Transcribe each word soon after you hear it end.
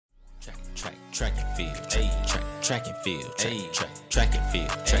track and field, track and field, track and field, track and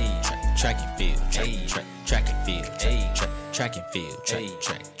field, track and field, track and field, track and field,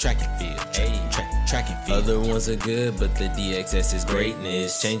 track and field. Other ones are good, but the DXS is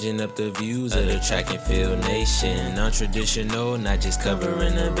greatness, changing up the views of the track and field nation. Non-traditional, not just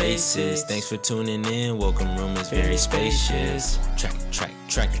covering the bases. Thanks for tuning in. Welcome room is very spacious. Track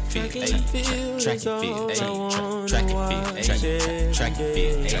and field, track and field, track and field, track and field, track and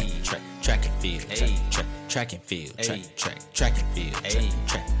field, track and field, track and field,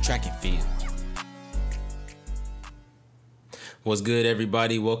 track and field. What's good,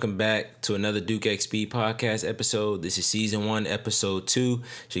 everybody? Welcome back to another Duke XP podcast episode. This is season 1, episode 2,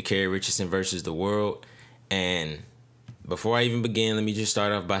 Sha'Carri Richardson versus the world. And before I even begin, let me just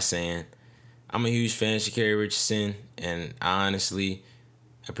start off by saying I'm a huge fan of Sha'Carri Richardson, and I honestly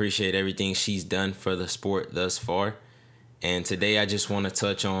appreciate everything she's done for the sport thus far. And today I just want to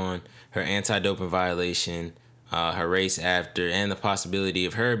touch on her anti-doping violation, her race after, and the possibility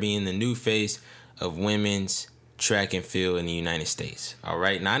of her being the new face of women's track and field in the United States. All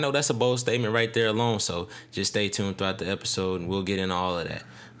right. Now, I know that's a bold statement right there alone, so just stay tuned throughout the episode and we'll get into all of that.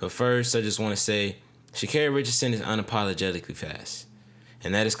 But first, I just want to say Sha'Carri Richardson is unapologetically fast,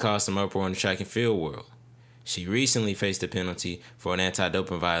 and that has caused some uproar in the track and field world. She recently faced a penalty for an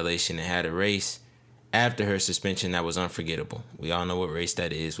anti-doping violation and had a race after her suspension that was unforgettable. We all know what race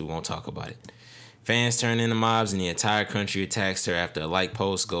that is. We won't talk about it. Fans turn into mobs and the entire country attacks her after a like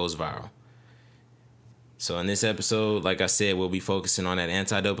post goes viral. So in this episode, like I said, we'll be focusing on that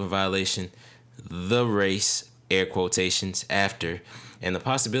anti-doping violation, the race, air quotations, after, and the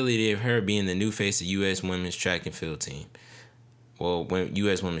possibility of her being the new face of U.S. women's track and field team. Well,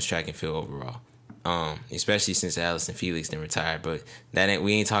 U.S. women's track and field overall. Especially since Allison Felix then retired, but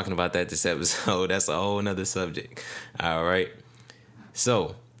we ain't talking about that this episode. That's a whole nother subject. All right.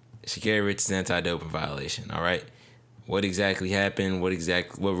 So, Sha'Carri Richardson's anti-doping violation. All right. What exactly happened? What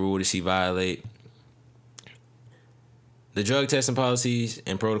rule did she violate? The drug testing policies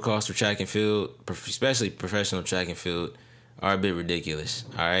and protocols for track and field, especially professional track and field, are a bit ridiculous.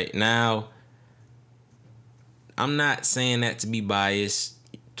 All right. Now, I'm not saying that to be biased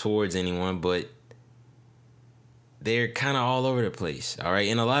towards anyone, but they're kind of all over the place, all right?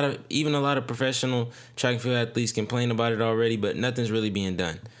 And a lot of professional track and field athletes complain about it already, but nothing's really being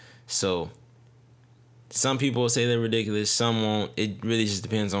done. So some people will say they're ridiculous, some won't. It really just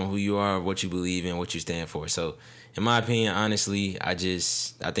depends on who you are, what you believe in, what you stand for. So in my opinion, honestly, I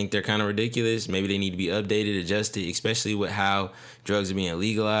think they're kind of ridiculous. Maybe they need to be updated, adjusted, especially with how drugs are being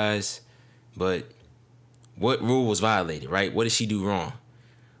legalized. But what rule was violated, right? What did she do wrong?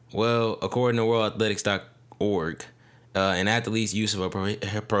 Well, according to worldathletics.org, an athlete's use of a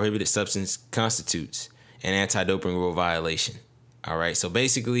prohibited substance constitutes an anti-doping rule violation. All right, so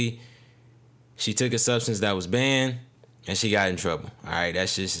basically, she took a substance that was banned and she got in trouble. All right,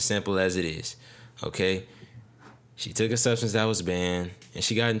 that's just as simple as it is. Okay, she took a substance that was banned and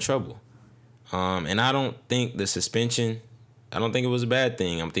she got in trouble. And I don't think the suspension, I don't think it was a bad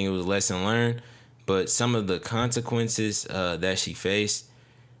thing. I think it was a lesson learned. But some of the consequences that she faced,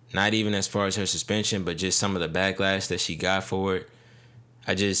 not even as far as her suspension, but just some of the backlash that she got for it,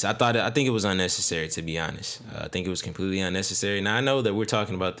 I think it was unnecessary, to be honest. I think it was completely unnecessary. Now, I know that we're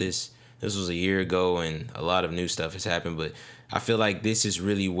talking about this was a year ago and a lot of new stuff has happened, but I feel like this is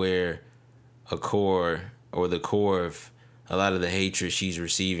really where the core of a lot of the hatred she's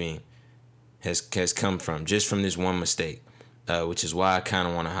receiving has come from, just from this one mistake, which is why I kind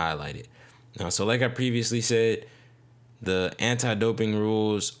of want to highlight it. So like I previously said, the anti-doping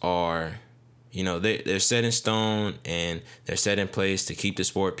rules are, they're set in stone and they're set in place to keep the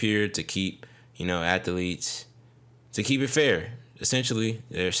sport pure, to keep, athletes, to keep it fair. Essentially,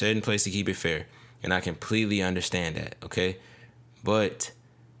 they're set in place to keep it fair. And I completely understand that, okay? But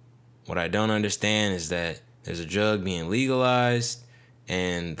what I don't understand is that there's a drug being legalized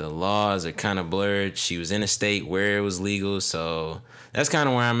and the laws are kind of blurred. She was in a state where it was legal, so that's kind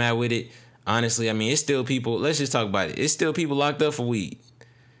of where I'm at with it. Honestly, I mean, it's still people, let's just talk about it. It's still people locked up for weed.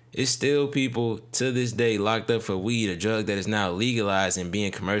 It's still people to this day locked up for weed, a drug that is now legalized and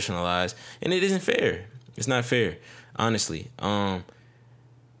being commercialized. And it isn't fair. It's not fair, honestly.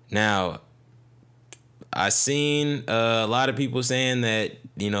 Now, I seen a lot of people saying that,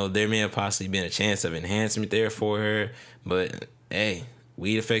 there may have possibly been a chance of enhancement there for her. But, hey,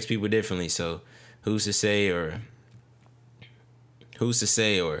 weed affects people differently. So who's to say or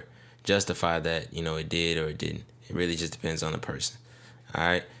justify that, it did or it didn't. It really just depends on the person. All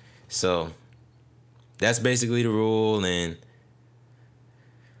right. So that's basically the rule. And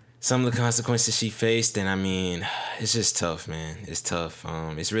some of the consequences she faced, and I mean, it's just tough, man. It's tough.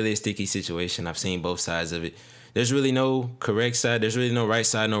 It's really a sticky situation. I've seen both sides of it. There's really no correct side. There's really no right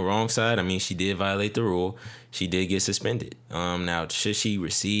side, no wrong side. I mean, she did violate the rule. She did get suspended. Now, should she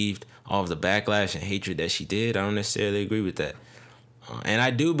received all of the backlash and hatred that she did? I don't necessarily agree with that. And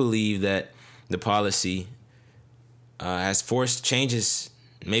I do believe that the policy has forced changes,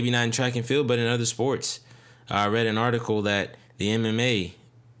 maybe not in track and field, but in other sports. I read an article that the MMA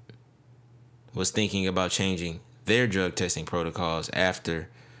was thinking about changing their drug testing protocols after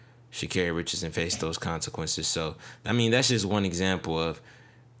Sha'Carri Richardson faced those consequences. So, I mean, that's just one example of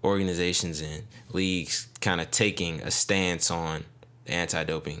organizations and leagues kind of taking a stance on the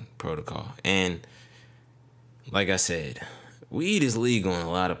anti-doping protocol. And like I said, weed is legal in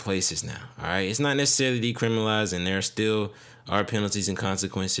a lot of places now, all right? It's not necessarily decriminalized, and there still are penalties and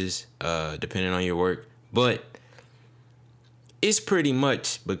consequences depending on your work. But it's pretty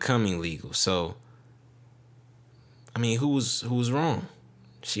much becoming legal. So, I mean, who was wrong?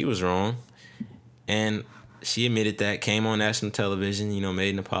 She was wrong. And she admitted that, came on national television,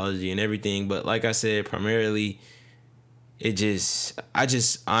 made an apology and everything. But like I said, primarily, I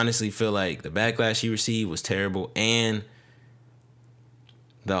just honestly feel like the backlash she received was terrible. And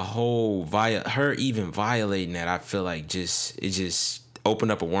the whole, her even violating that, I feel like it just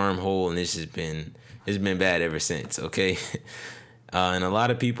opened up a wormhole, and it's been bad ever since, okay? And a lot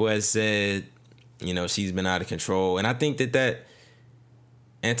of people have said, she's been out of control. And I think that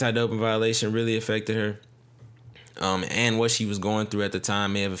anti-doping violation really affected her. And what she was going through at the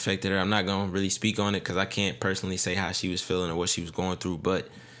time may have affected her. I'm not going to really speak on it because I can't personally say how she was feeling or what she was going through. But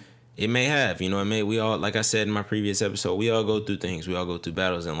it may have, we all, like I said in my previous episode, we all go through things. We all go through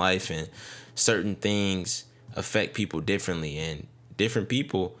battles in life, and certain things affect people differently. And different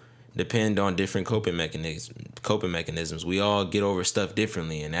people depend on different coping mechanisms. We all get over stuff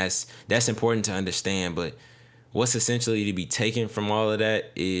differently, and that's important to understand. But what's essentially to be taken from all of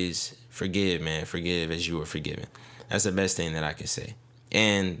that is forgive, man. Forgive as you were forgiven. That's the best thing that I can say.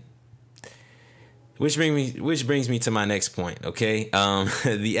 And which brings me to my next point, okay?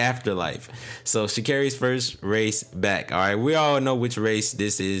 The afterlife. So Sha'Carri's first race back. All right, we all know which race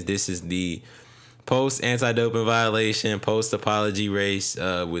this is. This is the post anti-doping violation, post apology race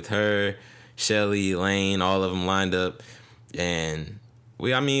with her, Shelly, Lane, all of them lined up. And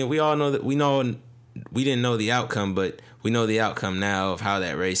we all know that we didn't know the outcome, but we know the outcome now of how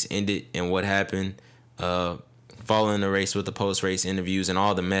that race ended and what happened following the race with the post-race interviews and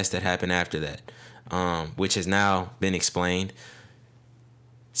all the mess that happened after that, which has now been explained.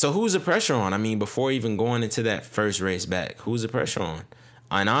 So who's the pressure on? I mean, before even going into that first race back, who's the pressure on?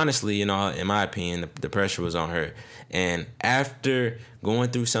 And honestly, in my opinion, the pressure was on her. And after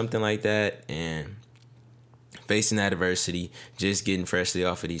going through something like that and facing that adversity, just getting freshly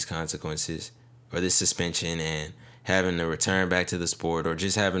off of these consequences or this suspension and having to return back to the sport or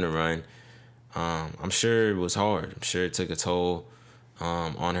just having to run, I'm sure it was hard. I'm sure it took a toll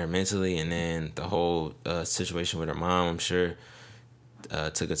on her mentally. And then the whole situation with her mom, I'm sure,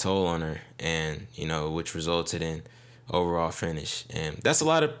 took a toll on her, and which resulted in overall finish. And that's a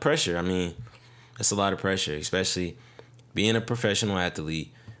lot of pressure. I mean, that's a lot of pressure, especially being a professional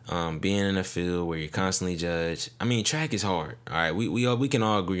athlete, being in a field where you're constantly judged. I mean, track is hard. All right, we can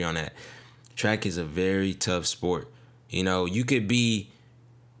all agree on that. Track is a very tough sport. You could be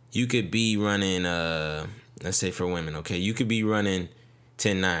running, let's say for women, okay, you could be running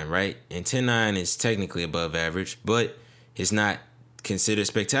 10.9, right? And 10.9 is technically above average, but it's not considered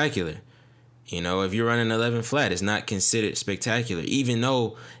spectacular. If you're running 11 flat, it's not considered spectacular, even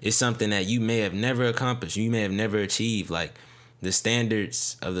though it's something that you may have never accomplished, you may have never achieved. Like, the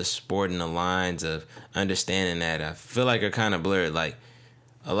standards of the sport and the lines of understanding that, I feel like, are kind of blurred. Like,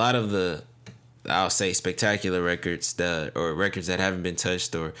 a lot of the, I'll say, spectacular records, or records that haven't been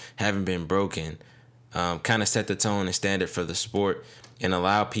touched or haven't been broken, kind of set the tone and standard for the sport and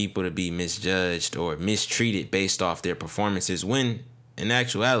allow people to be misjudged or mistreated based off their performances, when in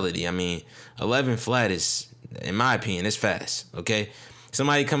actuality, 11 flat is, in my opinion, it's fast, okay?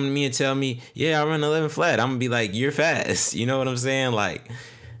 Somebody come to me and tell me, yeah, I run 11 flat, I'm going to be like, you're fast. You know what I'm saying? Like,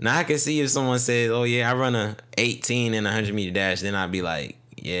 now I can see if someone says, oh, yeah, I run a 18 in a 100-meter dash, then I'd be like,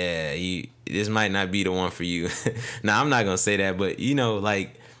 yeah, this might not be the one for you. Now, I'm not going to say that, but,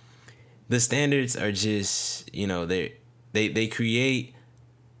 like, the standards are just, they create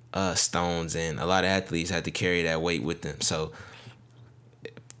stones, and a lot of athletes have to carry that weight with them. So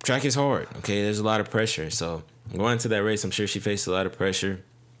track is hard, okay? There's a lot of pressure. So going into that race, I'm sure she faced a lot of pressure.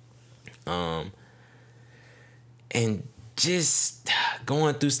 And just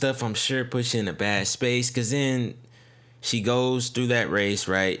going through stuff, I'm sure, puts you in a bad space, because then She goes through that race,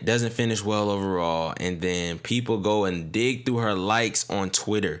 right? Doesn't finish well overall. And then people go and dig through her likes on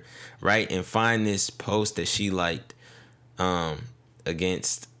Twitter, right? And find this post that she liked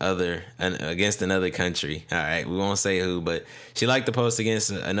against another country. All right, we won't say who, but she liked the post against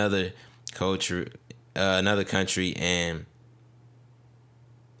another country, and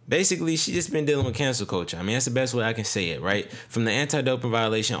basically she just been dealing with cancel culture. I mean, that's the best way I can say it, right? From the anti-doping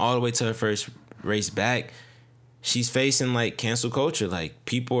violation all the way to her first race back, she's facing like cancel culture. Like,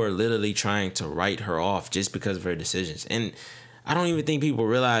 people are literally trying to write her off just because of her decisions. And I don't even think people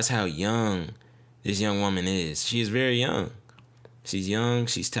realize how young this young woman is. She is very young. She's young,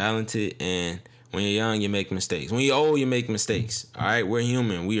 she's talented, and when you're young, you make mistakes. When you're old, you make mistakes. All right, we're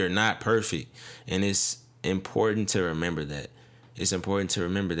human. We are not perfect. And it's important to remember that. It's important to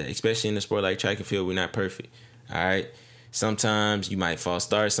remember that, especially in a sport like track and field, we're not perfect. All right. Sometimes you might false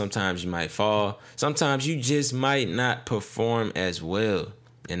start. Sometimes you might fall. Sometimes you just might not perform as well.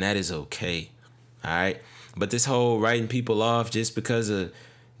 And that is okay. All right. But this whole writing people off just because of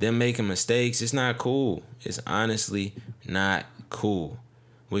them making mistakes, it's not cool. It's honestly not cool.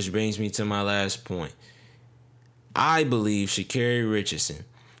 Which brings me to my last point. I believe Sha'Carri Richardson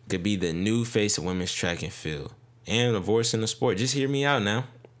could be the new face of women's track and field and a voice in the sport. Just hear me out now.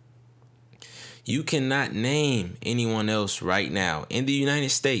 You cannot name anyone else right now in the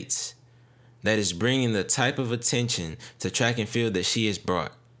United States that is bringing the type of attention to track and field that she has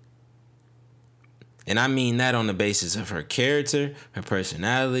brought. And I mean that on the basis of her character, her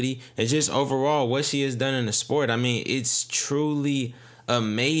personality, and just overall what she has done in the sport. I mean, it's truly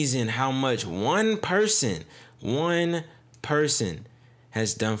amazing how much one person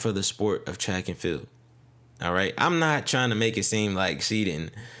has done for the sport of track and field. All right. I'm not trying to make it seem like she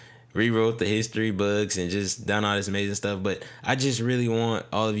didn't rewrote the history books and just done all this amazing stuff, but I just really want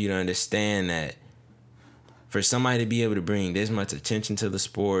all of you to understand that for somebody to be able to bring this much attention to the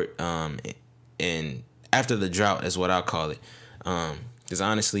sport, and after the drought is what I'll call it, because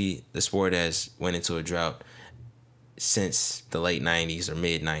honestly, the sport has went into a drought since the late 90s or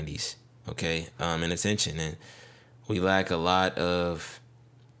mid 90s, okay, in attention, and we lack a lot of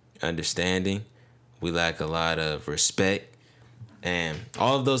understanding. We lack a lot of respect. And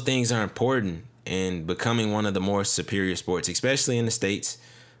all of those things are important in becoming one of the more superior sports, especially in the States.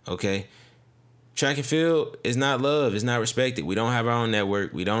 Okay. Track and field is not loved. It's not respected. We don't have our own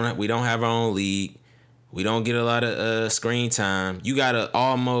network. We don't have our own league. We don't get a lot of screen time. You got to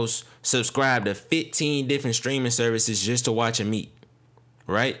almost subscribe to 15 different streaming services just to watch a meet.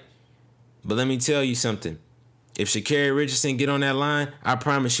 Right? But let me tell you something. If Sha'Carri Richardson get on that line, I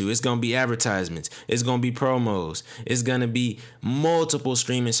promise you, it's going to be advertisements. It's going to be promos. It's going to be multiple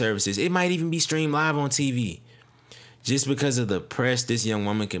streaming services. It might even be streamed live on TV. Just because of the press this young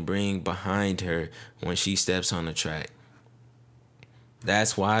woman can bring behind her when she steps on the track.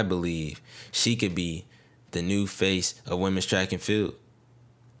 That's why I believe she could be the new face of women's track and field.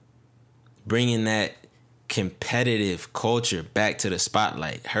 Bringing that competitive culture back to the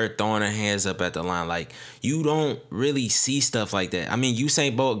spotlight. Her throwing her hands up at the line. Like, you don't really see stuff like that. I mean,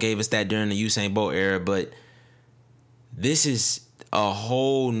 Usain Bolt gave us that during the Usain Bolt era, but this is a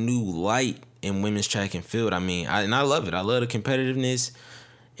whole new light in women's track and field. I mean, I love it. I love the competitiveness,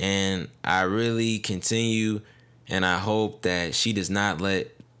 and I really continue, and I hope that she does not let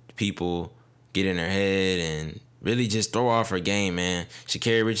people get in her head and really just throw off her game, man.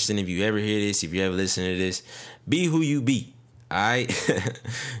 Sha'Carri Richardson, if you ever hear this, if you ever listen to this, be who you be, all right?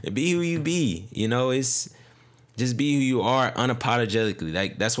 Be who you be. You know, it's just be who you are unapologetically.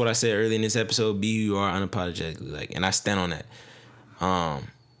 Like, that's what I said earlier in this episode. Be who you are unapologetically. Like, and I stand on that.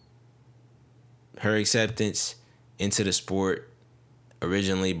 Her acceptance into the sport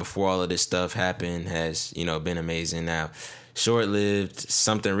originally before all of this stuff happened has, you know, been amazing. Now, short-lived.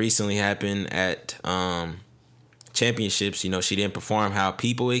 Something recently happened at championships. You know, she didn't perform how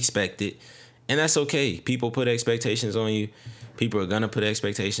people expected, and that's okay. People put expectations on you. People are gonna put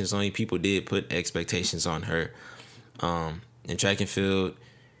expectations on you. People did put expectations on her. And track and field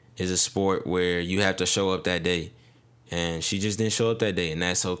is a sport where you have to show up that day, and she just didn't show up that day, and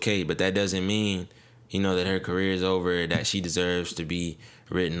that's okay. But that doesn't mean, you know, that her career is over, that she deserves to be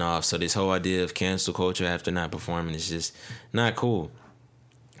written off. So this whole idea of cancel culture after not performing is just not cool.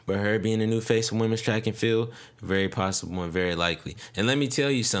 But her being the new face of women's track and field, very possible and very likely. And let me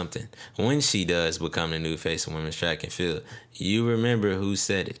tell you something. When she does become the new face of women's track and field, you remember who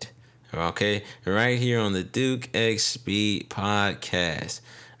said it. Okay? Right here on the Duke X Speed podcast.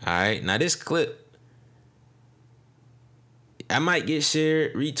 All right? Now this clip, I might get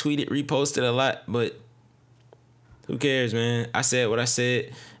shared, retweeted, reposted a lot, but who cares, man? I said what I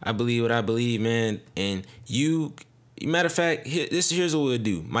said. I believe what I believe, man. And you Matter of fact, here's what we'll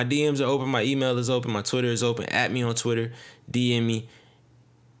do. My DMs are open. My email is open. My Twitter is open. At me on Twitter. DM me.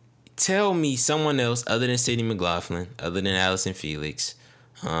 Tell me someone else other than Sydney McLaughlin, other than Allison Felix.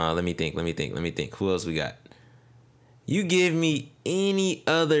 Let me think. Who else we got? You give me any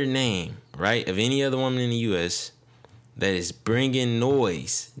other name, right, of any other woman in the U.S. that is bringing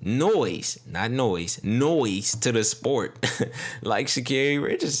noise to the sport like Sha'Carri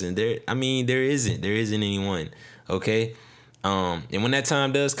Richardson. There isn't anyone. Okay, and when that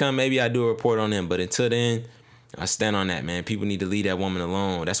time does come, maybe I do a report on them. But until then, I stand on that, man. People need to leave that woman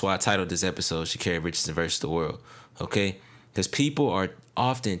alone. That's why I titled this episode "Sha'Carri Richardson versus the World." Okay, because people are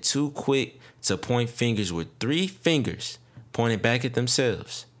often too quick to point fingers with 3 fingers pointed back at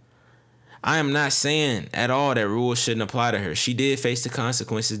themselves. I am not saying at all that rules shouldn't apply to her. She did face the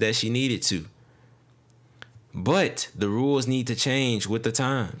consequences that she needed to. But the rules need to change with the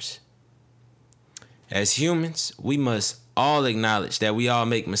times. As humans, we must all acknowledge that we all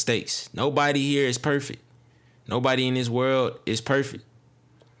make mistakes. Nobody here is perfect. Nobody in this world is perfect.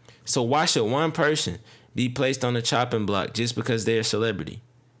 So why should one person be placed on the chopping block just because they're a celebrity?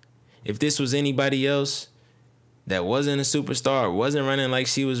 If this was anybody else that wasn't a superstar, wasn't running like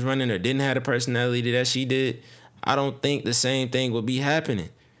she was running, or didn't have the personality that she did, I don't think the same thing would be happening.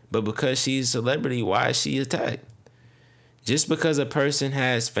 But because she's a celebrity, why is she attacked? Just because a person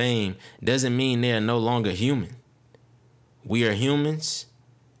has fame doesn't mean they are no longer human. We are humans.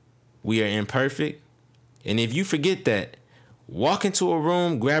 We are imperfect. And if you forget that, walk into a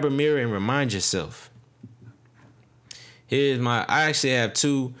room, grab a mirror, and remind yourself. I actually have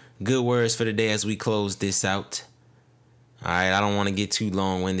 2 good words for the day as we close this out. All right, I don't want to get too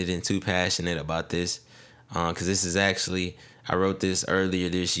long-winded and too passionate about this, because this is actually, I wrote this earlier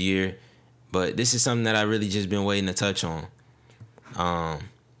this year, but this is something that I really just been waiting to touch on.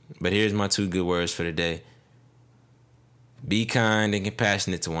 But here's my 2 good words for the day. Be kind and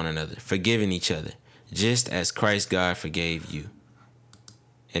compassionate to one another, forgiving each other, just as Christ God forgave you.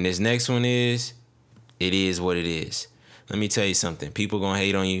 And this next one is, it is what it is. Let me tell you something. People going to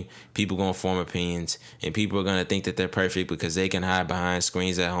hate on you. People going to form opinions. And people are going to think that they're perfect because they can hide behind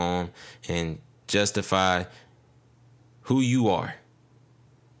screens at home and justify who you are.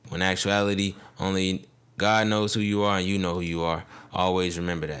 When in actuality, only God knows who you are and you know who you are. Always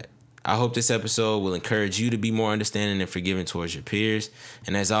remember that. I hope this episode will encourage you to be more understanding and forgiving towards your peers.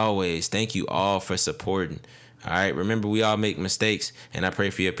 And as always, thank you all for supporting. All right, remember, we all make mistakes, and I pray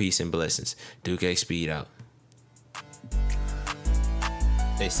for your peace and blessings. Duke X Speed out.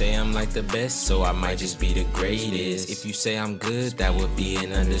 They say I'm like the best, so I might just be the greatest. If you say I'm good, that would be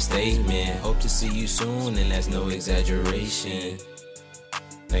an understatement. Hope to see you soon, and that's no exaggeration.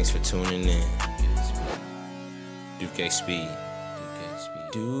 Thanks for tuning in. Duke X Speed.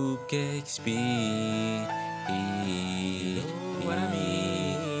 Duke X Speed. You know what I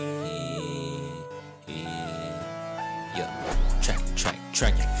mean? Yo, track and field,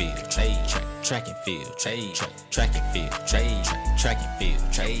 track and field, track and field, track and field, track and field, track and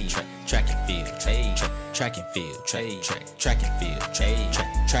field, track and field,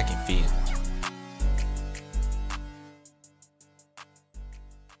 track and field.